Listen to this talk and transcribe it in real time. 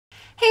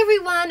Hey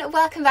everyone,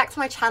 welcome back to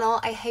my channel.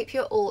 I hope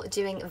you're all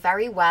doing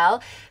very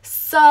well.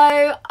 So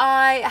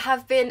I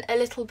have been a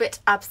little bit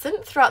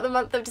absent throughout the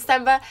month of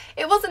December.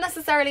 It wasn't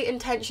necessarily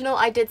intentional.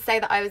 I did say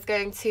that I was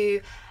going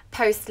to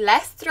post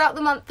less throughout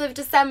the month of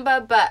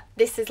December, but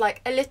this is like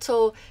a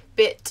little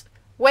bit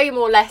way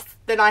more less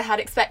than I had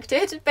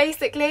expected,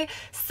 basically.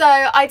 So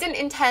I didn't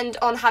intend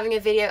on having a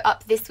video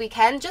up this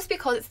weekend just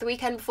because it's the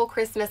weekend before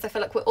Christmas. I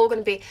feel like we're all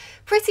going to be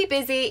pretty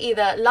busy,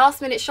 either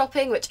last minute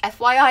shopping, which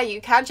FYI,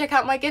 you can check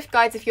out my gift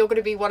guides if you're going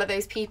to be one of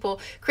those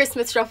people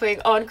Christmas shopping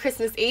on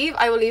Christmas Eve.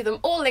 I will leave them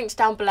all linked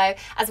down below,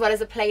 as well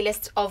as a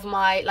playlist of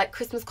my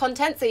Christmas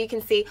content, so you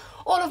can see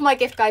all of my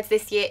gift guides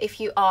this year if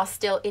you are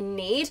still in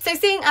need. So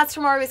seeing as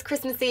tomorrow is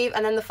Christmas Eve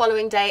and then the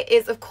following day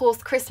is of course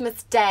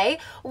Christmas Day,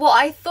 what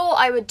I thought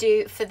I would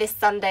do for this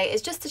Sunday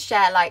is just to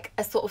share like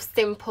a sort of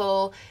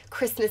simple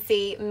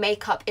Christmassy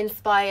makeup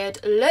inspired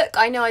look.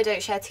 I know I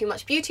don't share too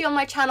much beauty on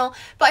my channel,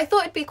 but I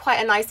thought it'd be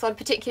quite a nice one,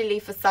 particularly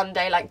for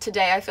Sunday like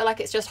today. I feel like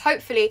it's just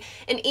hopefully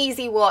an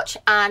easy watch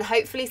and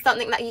hopefully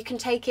something that you can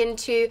take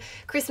into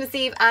Christmas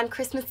Eve and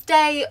Christmas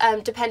Day,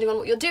 depending on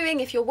what you're doing.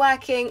 If you're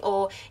working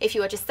or if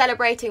you are just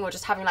celebrating or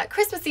just having like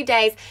Christmassy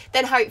days,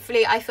 then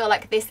hopefully I feel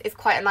like this is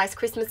quite a nice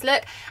Christmas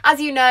look. As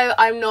you know,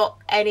 I'm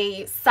not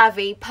any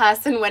savvy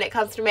person when it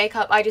comes to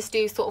makeup. I just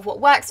do sort of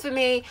what works for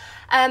me.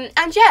 And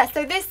yeah,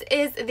 so this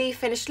is the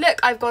finished look.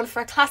 I've gone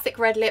for a classic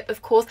red lip,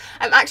 of course.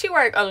 I'm actually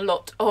wearing a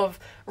lot of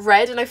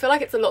red and I feel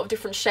like it's a lot of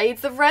different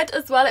shades of red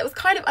as well. It was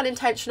kind of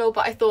unintentional,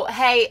 but I thought,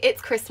 hey,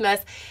 it's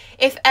Christmas.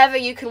 If ever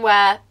you can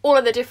wear all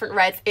of the different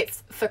reds,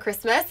 it's for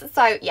Christmas.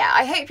 So yeah,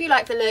 I hope you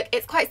like the look.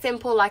 It's quite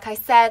simple, like I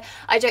said.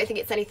 I don't think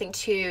it's anything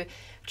too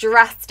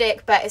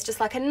drastic, but it's just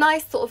like a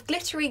nice sort of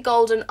glittery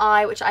golden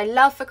eye, which I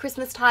love for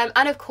Christmas time,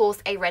 and of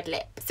course a red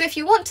lip. So if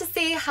you want to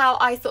see how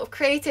I sort of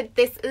created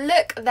this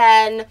look,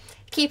 then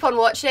keep on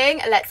watching.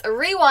 Let's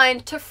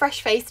rewind to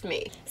fresh-faced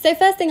me. So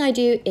first thing I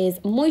do is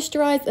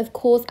moisturize, of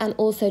course, and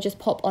also just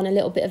pop on a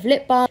little bit of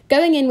lip balm.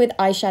 Going in with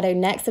eyeshadow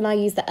next, and I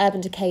use the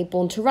Urban Decay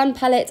Born to Run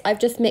palette. I've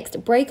just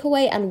mixed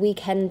Breakaway and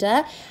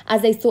Weekender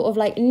as a sort of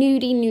like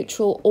nudie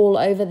neutral all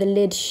over the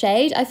lid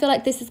shade. I feel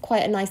like this is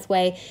quite a nice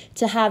way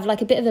to have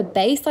like a bit of a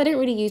base. I don't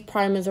really use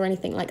primers or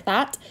anything like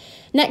that.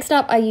 Next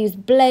up, I use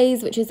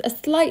Blaze, which is a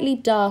slightly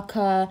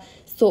darker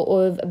sort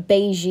of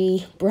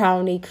beigey,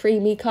 browny,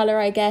 creamy colour,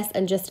 I guess,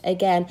 and just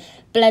again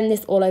blend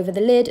this all over the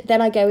lid. Then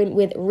I go in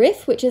with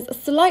Riff, which is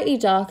slightly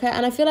darker,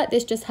 and I feel like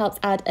this just helps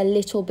add a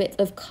little bit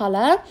of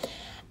colour,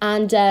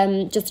 and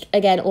just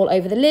again all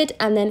over the lid.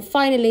 And then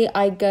finally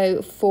I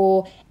go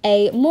for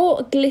a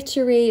more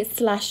glittery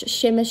slash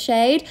shimmer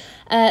shade.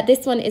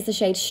 This one is the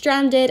shade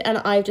Stranded, and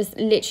I've just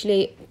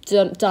literally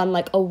done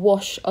like a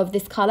wash of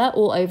this colour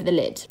all over the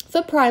lid.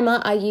 For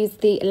primer, I use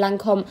the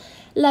Lancome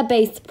La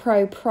Base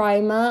Pro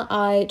Primer.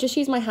 I just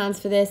use my hands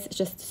for this. It's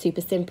just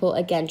super simple,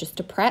 again, just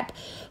to prep.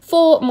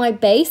 For my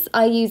base,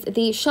 I use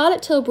the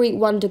Charlotte Tilbury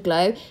Wonder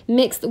Glow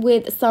mixed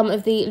with some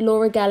of the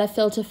Laura Geller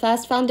Filter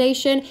First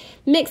foundation.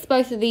 Mix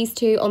both of these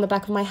two on the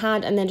back of my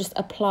hand and then just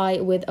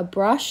apply with a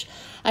brush.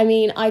 I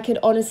mean, I could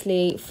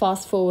honestly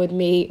fast forward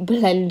me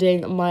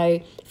blending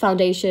my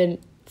foundation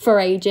for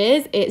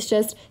ages. It's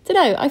just, I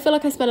don't know, I feel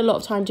like I spend a lot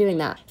of time doing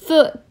that.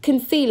 For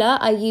concealer,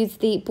 I use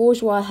the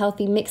Bourjois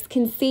Healthy Mix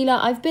Concealer.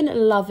 I've been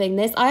loving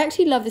this. I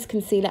actually love this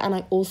concealer and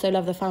I also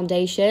love the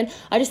foundation.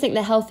 I just think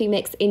the Healthy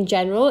Mix in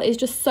general is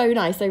just so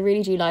nice. I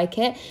really do like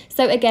it.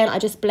 So again, I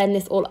just blend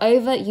this all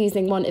over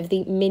using one of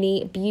the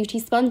mini beauty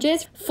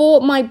sponges. For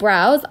my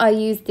brows, I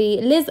use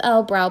the Liz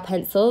Earle Brow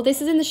Pencil.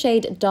 This is in the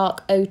shade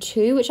Dark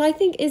 02, which I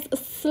think is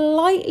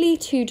slightly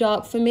too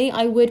dark for me.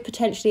 I would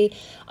potentially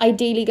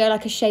ideally go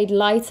like a shade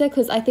lighter,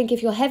 because I think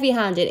if you're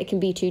heavy-handed, it can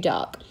be too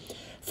dark.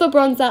 For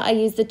bronzer, I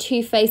use the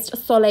Too Faced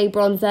Soleil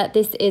bronzer.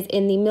 This is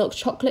in the Milk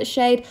Chocolate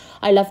shade.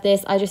 I love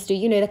this. I just do,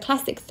 you know, the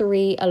classic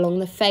 3 along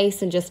the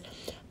face and just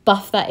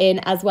buff that in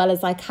as well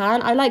as I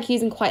can. I like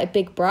using quite a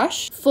big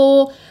brush.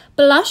 For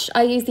blush,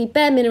 I use the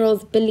Bare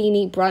Minerals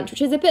Bellini Brunch,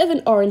 which is a bit of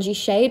an orangey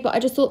shade, but I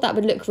just thought that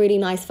would look really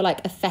nice for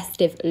like a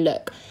festive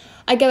look.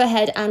 I go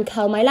ahead and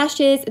curl my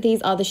lashes.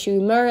 These are the Shu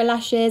Uemura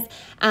lashes.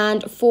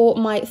 And for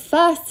my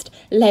first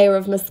layer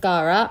of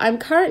mascara, I'm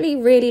currently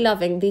really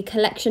loving the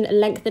Collection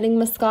Lengthening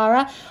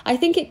Mascara. I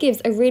think it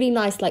gives a really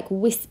nice like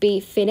wispy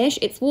finish.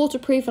 It's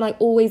waterproof and I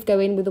always go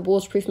in with a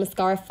waterproof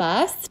mascara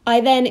first. I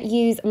then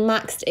use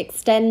Maxed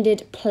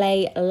Extended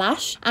Play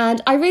Lash.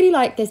 And I really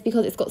like this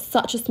because it's got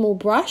such a small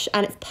brush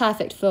and it's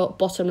perfect for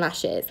bottom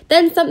lashes.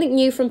 Then something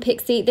new from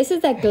Peexo. This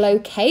is their Glow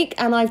Cake,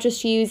 and I've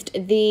just used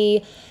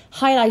the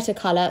highlighter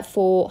colour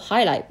for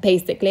highlight,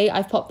 basically.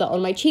 I've popped that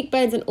on my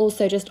cheekbones and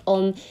also just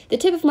on the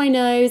tip of my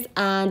nose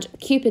and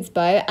Cupid's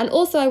bow. And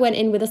also I went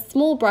in with a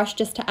small brush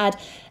just to add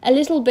a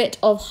little bit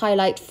of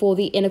highlight for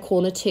the inner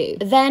corner too.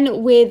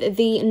 Then with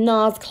the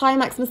NARS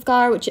Climax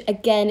Mascara, which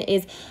again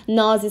is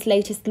NARS's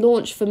latest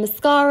launch for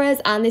mascaras,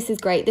 and this is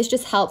great. This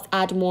just helps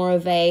add more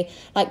of a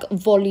like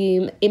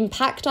volume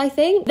impact, I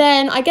think.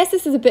 Then I guess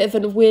this is a bit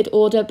of a weird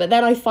order, but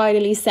then I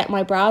finally set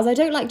my brows. I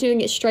don't like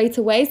doing it straight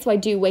away, so I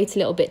do wait a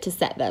little bit to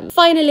set them. them.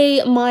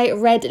 Finally, my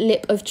red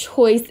lip of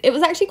choice. It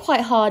was actually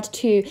quite hard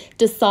to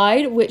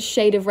decide which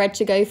shade of red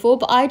to go for,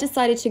 but I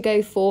decided to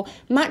go for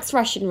Max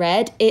Russian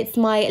Red. It's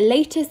my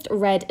latest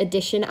red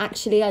edition.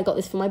 Actually, I got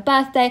this for my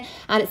birthday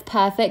and it's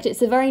perfect.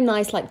 It's a very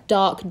nice like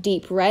dark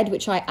deep red,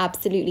 which I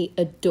absolutely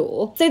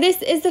adore. So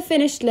this is the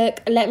finished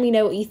look. Let me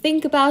know what you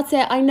think about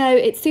it. I know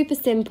it's super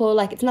simple,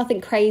 like it's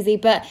nothing crazy,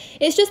 but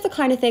it's just the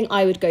kind of thing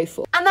I would go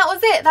for. And that was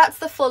it. That's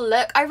the full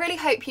look. I really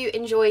hope you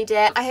enjoyed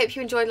it. I hope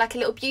you enjoyed like a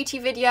little beauty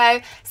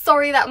video.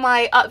 Sorry that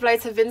my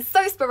uploads have been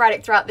so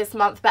sporadic throughout this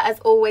month, but as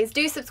always,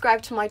 do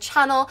subscribe to my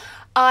channel.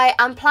 I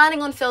am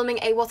planning on filming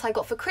a what I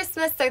got for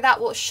Christmas, so that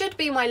should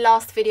be my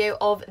last video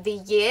of the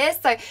year.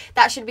 So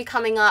that should be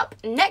coming up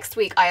next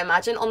week, I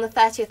imagine, on the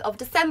 30th of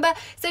December.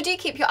 So do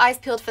keep your eyes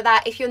peeled for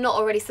that. If you're not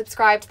already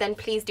subscribed, then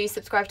please do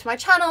subscribe to my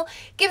channel.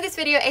 Give this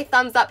video a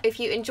thumbs up if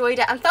you enjoyed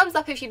it, and thumbs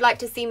up if you'd like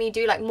to see me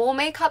do like more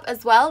makeup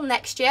as well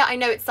next year. I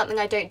know it's something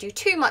I don't do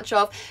too much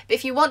of, but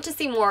if you want to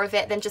see more of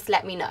it, then just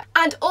let me know.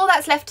 And all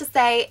that's left to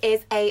say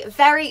is a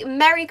very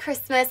Merry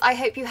Christmas. I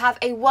hope you have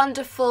a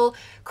wonderful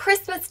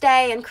Christmas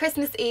Day and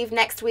Christmas Eve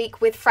next week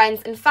with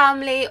friends and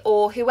family,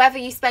 or whoever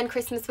you spend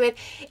Christmas with.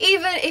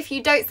 Even if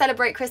you don't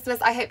celebrate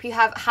Christmas, I hope you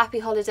have happy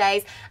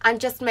holidays and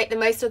just make the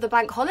most of the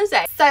bank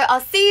holiday. So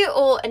I'll see you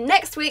all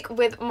next week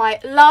with my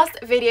last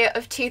video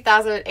of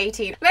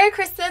 2018. Merry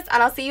Christmas,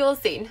 and I'll see you all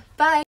soon.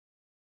 Bye.